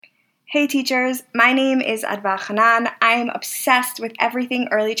Hey teachers, my name is Adva Khanan. I am obsessed with everything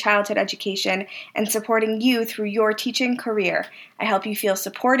early childhood education and supporting you through your teaching career. I help you feel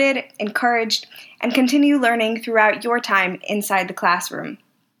supported, encouraged, and continue learning throughout your time inside the classroom.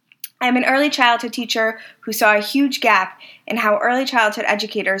 I'm an early childhood teacher who saw a huge gap in how early childhood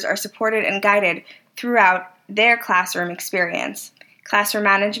educators are supported and guided throughout their classroom experience. Classroom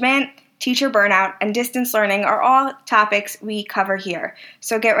management, teacher burnout, and distance learning are all topics we cover here.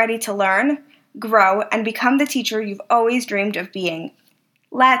 So get ready to learn, grow, and become the teacher you've always dreamed of being.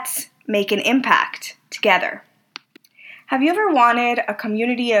 Let's make an impact together. Have you ever wanted a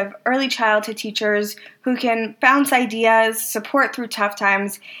community of early childhood teachers who can bounce ideas, support through tough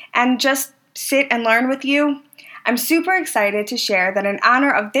times, and just sit and learn with you? I'm super excited to share that in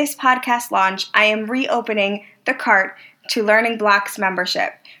honor of this podcast launch, I am reopening the cart to Learning Blocks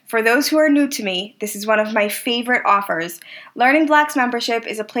membership. For those who are new to me, this is one of my favorite offers. Learning Blocks membership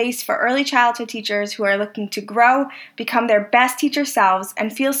is a place for early childhood teachers who are looking to grow, become their best teacher selves,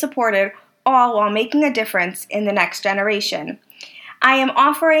 and feel supported, all while making a difference in the next generation. I am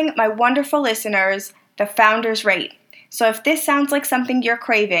offering my wonderful listeners the Founders Rate. So if this sounds like something you're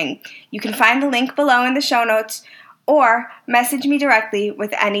craving, you can find the link below in the show notes or message me directly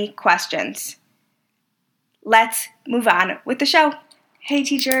with any questions. Let's move on with the show. Hey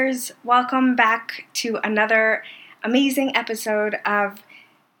teachers, welcome back to another amazing episode of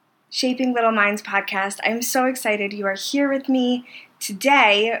Shaping Little Minds podcast. I'm so excited you are here with me.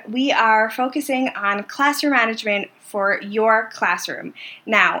 Today we are focusing on classroom management for your classroom.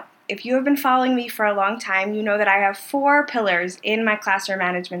 Now, if you have been following me for a long time, you know that I have 4 pillars in my classroom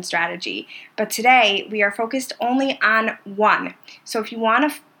management strategy. But today we are focused only on one. So if you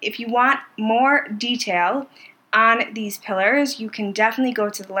want more detail on these pillars, you can definitely go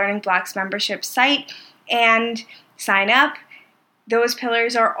to the Learning Blocks membership site and sign up. Those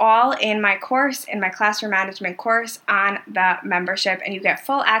pillars are all in my course, in my classroom management course on the membership, and you get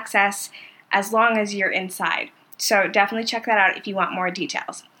full access as long as you're inside. So definitely check that out if you want more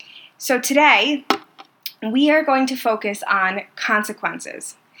details. So today, we are going to focus on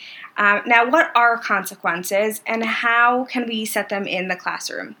consequences. Now, what are consequences and how can we set them in the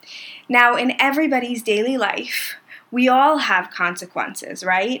classroom? Now, in everybody's daily life, we all have consequences,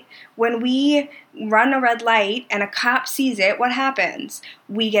 right? When we run a red light and a cop sees it, what happens?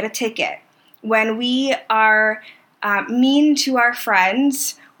 We get a ticket. When we are mean to our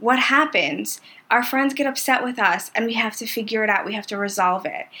friends, what happens? Our friends get upset with us and we have to figure it out. We have to resolve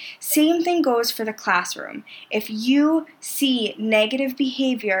it. Same thing goes for the classroom. If you see negative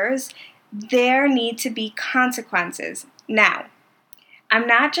behaviors, there need to be consequences. Now, I'm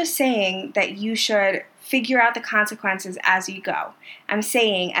not just saying that you should figure out the consequences as you go. I'm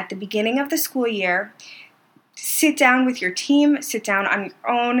saying at the beginning of the school year, sit down with your team, sit down on your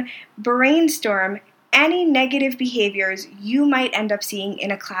own, brainstorm any negative behaviors you might end up seeing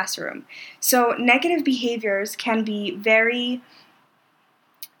in a classroom. So negative behaviors can be very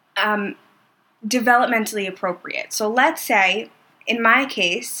developmentally appropriate. So let's say, in my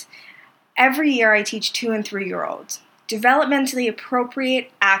case, every year I teach 2 and 3-year-olds. Developmentally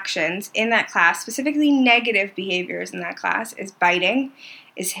appropriate actions in that class, specifically negative behaviors in that class, is biting,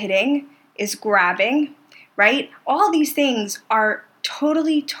 is hitting, is grabbing, right? All these things are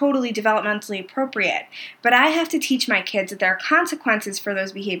totally developmentally appropriate. But I have to teach my kids that there are consequences for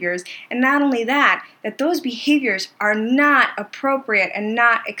those behaviors, and not only that, that those behaviors are not appropriate and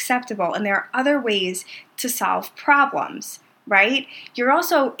not acceptable, and there are other ways to solve problems, right? You're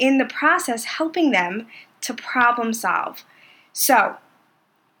also in the process helping them to problem solve. So,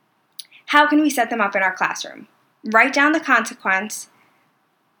 how can we set them up in our classroom? Write down the consequence.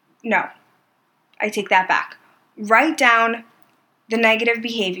 No, I take that back. Write down the negative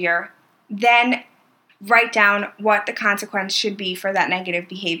behavior, then write down what the consequence should be for that negative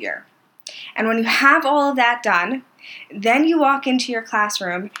behavior. And when you have all of that done, then you walk into your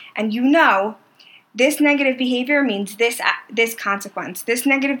classroom and you know this negative behavior means this consequence. This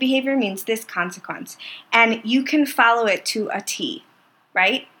negative behavior means this consequence. And you can follow it to a T,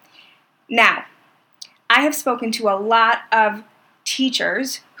 right? Now, I have spoken to a lot of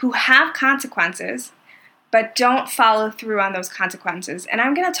teachers who have consequences but don't follow through on those consequences. And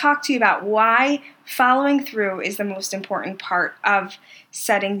I'm going to talk to you about why following through is the most important part of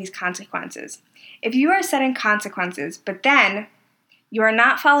setting these consequences. If you are setting consequences, but then you are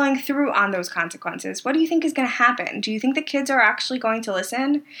not following through on those consequences, what do you think is going to happen? Do you think the kids are actually going to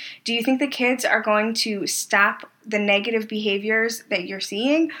listen? Do you think the kids are going to stop the negative behaviors that you're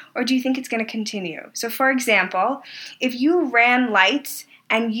seeing? Or do you think it's going to continue? So for example, if you ran lights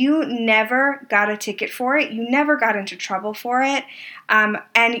and you never got a ticket for it, you never got into trouble for it,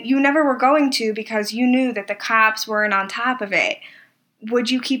 and you never were going to because you knew that the cops weren't on top of it,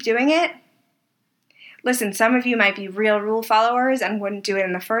 would you keep doing it? Listen, some of you might be real rule followers and wouldn't do it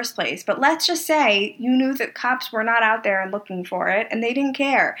in the first place, but let's just say you knew that cops were not out there and looking for it, and they didn't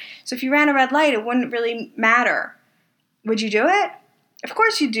care. So if you ran a red light, it wouldn't really matter. Would you do it? Of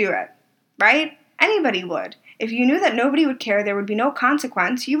course you'd do it, right? Anybody would. If you knew that nobody would care, there would be no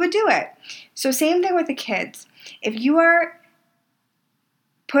consequence, you would do it. So same thing with the kids. If you are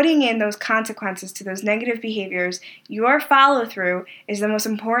putting in those consequences to those negative behaviors, your follow-through is the most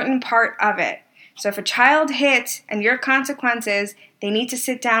important part of it. So if a child hits and your consequence is they need to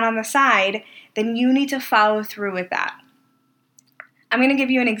sit down on the side, then you need to follow through with that. I'm going to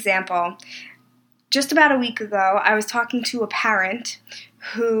give you an example. Just about a week ago, I was talking to a parent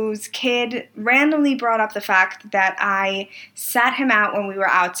whose kid randomly brought up the fact that I sat him out when we were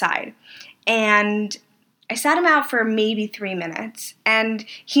outside. And I sat him out for maybe 3 minutes, and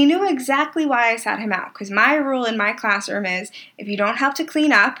he knew exactly why I sat him out, because my rule in my classroom is if you don't help to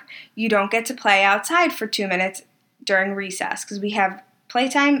clean up, you don't get to play outside for 2 minutes during recess, because we have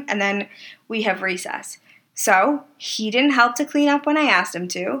playtime and then we have recess. So he didn't help to clean up when I asked him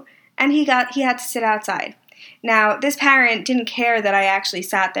to, and he had to sit outside. Now, this parent didn't care that I actually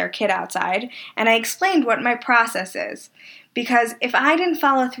sat their kid outside, and I explained what my process is. Because if I didn't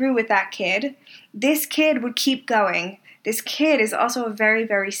follow through with that kid, this kid would keep going. This kid is also a very,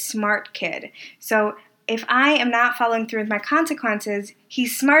 very smart kid. So if I am not following through with my consequences,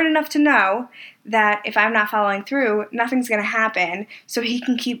 he's smart enough to know that if I'm not following through, nothing's going to happen, so he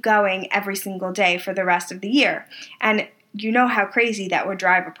can keep going every single day for the rest of the year. And you know how crazy that would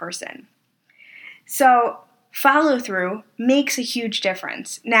drive a person. So follow-through makes a huge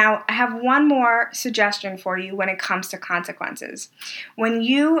difference. Now, I have one more suggestion for you when it comes to consequences. When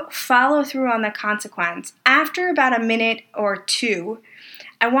you follow through on the consequence, after about a minute or two,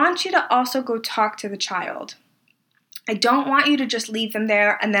 I want you to also go talk to the child. I don't want you to just leave them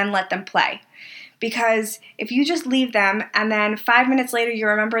there and then let them play. Because if you just leave them and then 5 minutes later you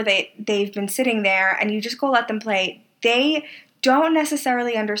remember they've been sitting there and you just go let them play, they don't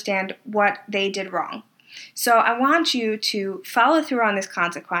necessarily understand what they did wrong. So I want you to follow through on this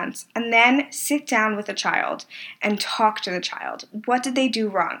consequence and then sit down with the child and talk to the child. What did they do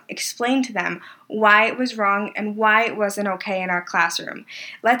wrong? Explain to them why it was wrong and why it wasn't okay in our classroom.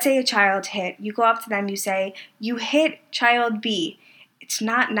 Let's say a child hit. You go up to them, you say, "You hit child B. It's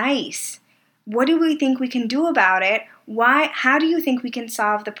not nice. What do we think we can do about it? How do you think we can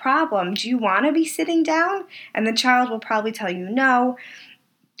solve the problem? Do you want to be sitting down?" And the child will probably tell you no.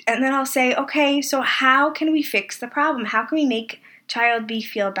 And then I'll say, okay, so how can we fix the problem? How can we make child B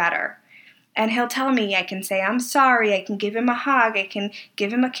feel better? And he'll tell me, I can say, I'm sorry, I can give him a hug, I can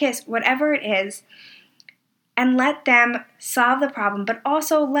give him a kiss, whatever it is, and let them solve the problem, but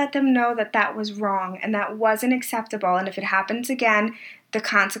also let them know that that was wrong and that wasn't acceptable. And if it happens again, the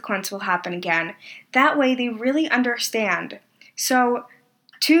consequence will happen again. That way they really understand. So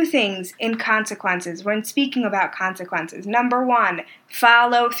 2 things in consequences when speaking about consequences. Number 1,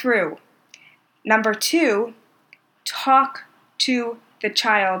 follow through. Number 2, talk to the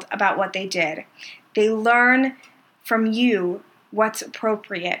child about what they did. They learn from you what's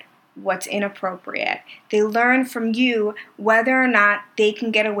appropriate, what's inappropriate. They learn from you whether or not they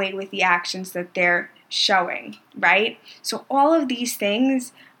can get away with the actions that they're showing, right? So all of these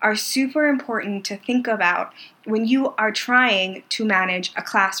things are super important to think about when you are trying to manage a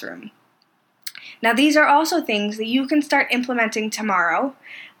classroom. Now, these are also things that you can start implementing tomorrow,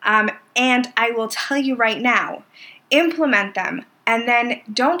 and I will tell you right now, implement them, and then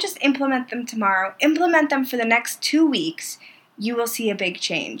don't just implement them tomorrow, implement them for the next 2 weeks. You will see a big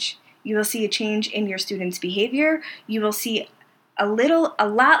change. You will see a change in your students' behavior. You will see a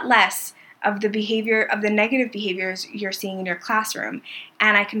lot less of the negative behaviors you're seeing in your classroom.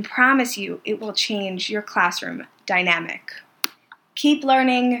 And I can promise you it will change your classroom dynamic. Keep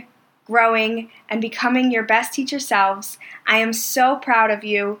learning, growing, and becoming your best teacher selves. I am so proud of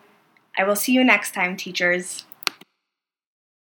you. I will see you next time, teachers.